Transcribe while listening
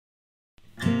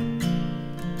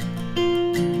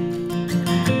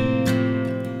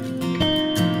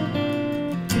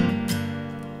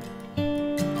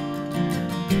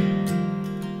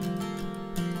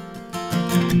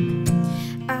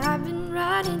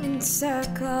in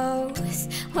circles,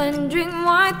 wondering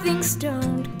why things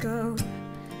don't go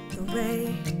the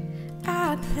way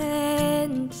I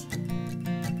planned.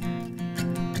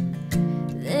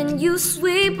 Then you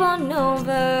sweep on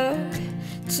over,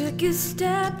 took a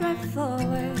step right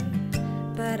forward,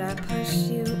 but I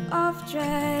pushed you off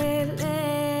dry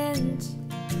land.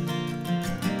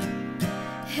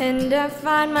 And I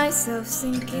find myself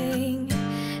sinking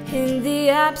in the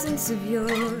absence of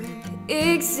your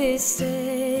existence.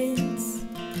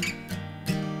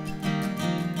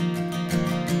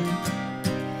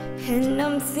 And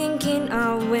I'm thinking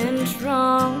I went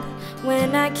wrong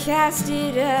when I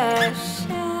casted a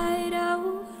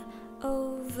shadow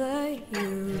over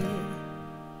you.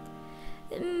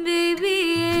 And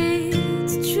baby,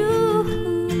 it's true.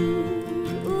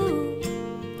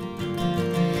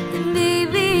 And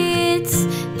baby, it's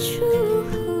true.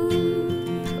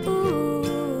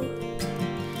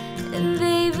 And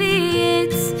baby,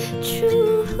 it's true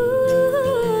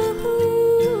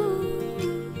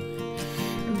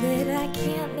that I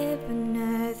can't live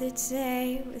another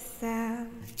day without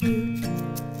you.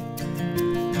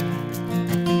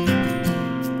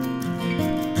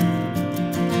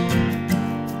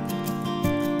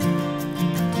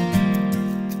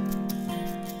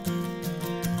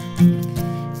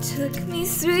 Took me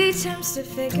 3 times to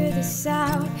figure this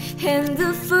out, and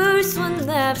the first one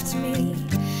left me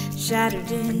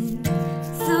shattered in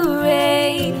the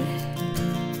rain.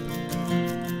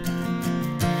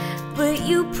 But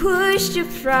you pushed your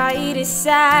pride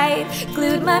aside,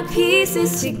 glued my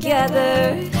pieces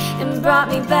together, and brought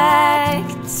me back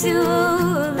to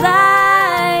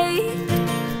life.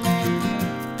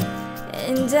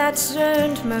 And I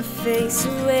turned my face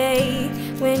away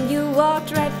when you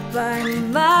walked right by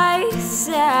my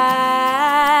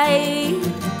side.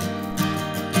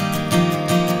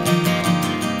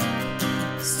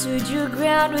 Stood your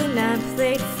ground when I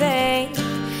played fake,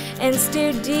 and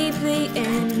stared deeply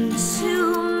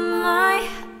into my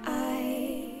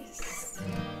eyes.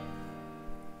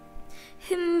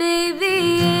 And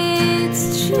baby,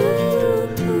 it's true.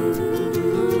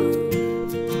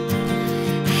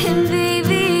 And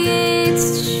baby, it's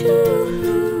true.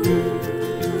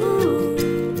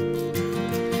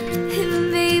 And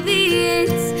baby,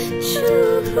 it's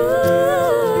true,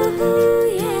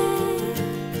 yeah,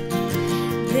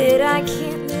 that I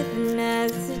can't live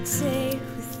another day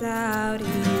without you.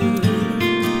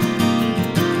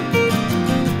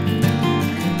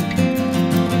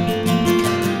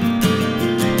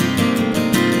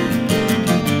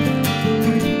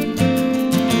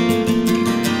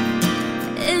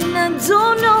 And I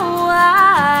don't know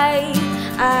why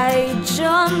I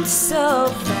jumped so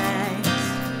fast,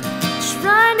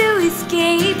 trying to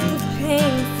escape the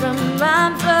pain from my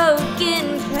broken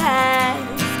past.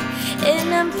 And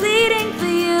I'm pleading for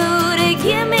you to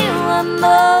give me one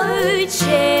more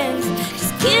chance.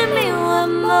 Just give me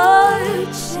one more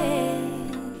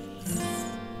chance.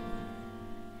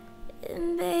 And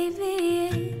baby,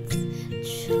 it's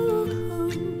true.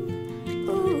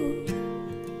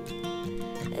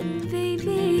 And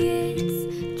baby, it's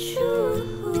true.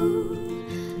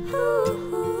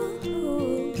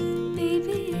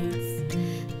 Baby,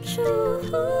 it's true.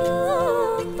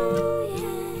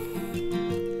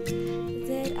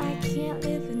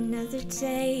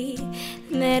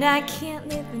 That I can't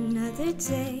live another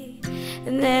day,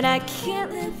 and that I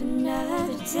can't live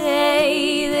another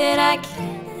day, that I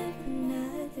can't live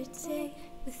another day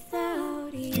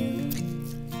without you.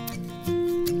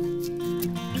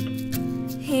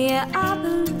 Yeah, I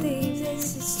believe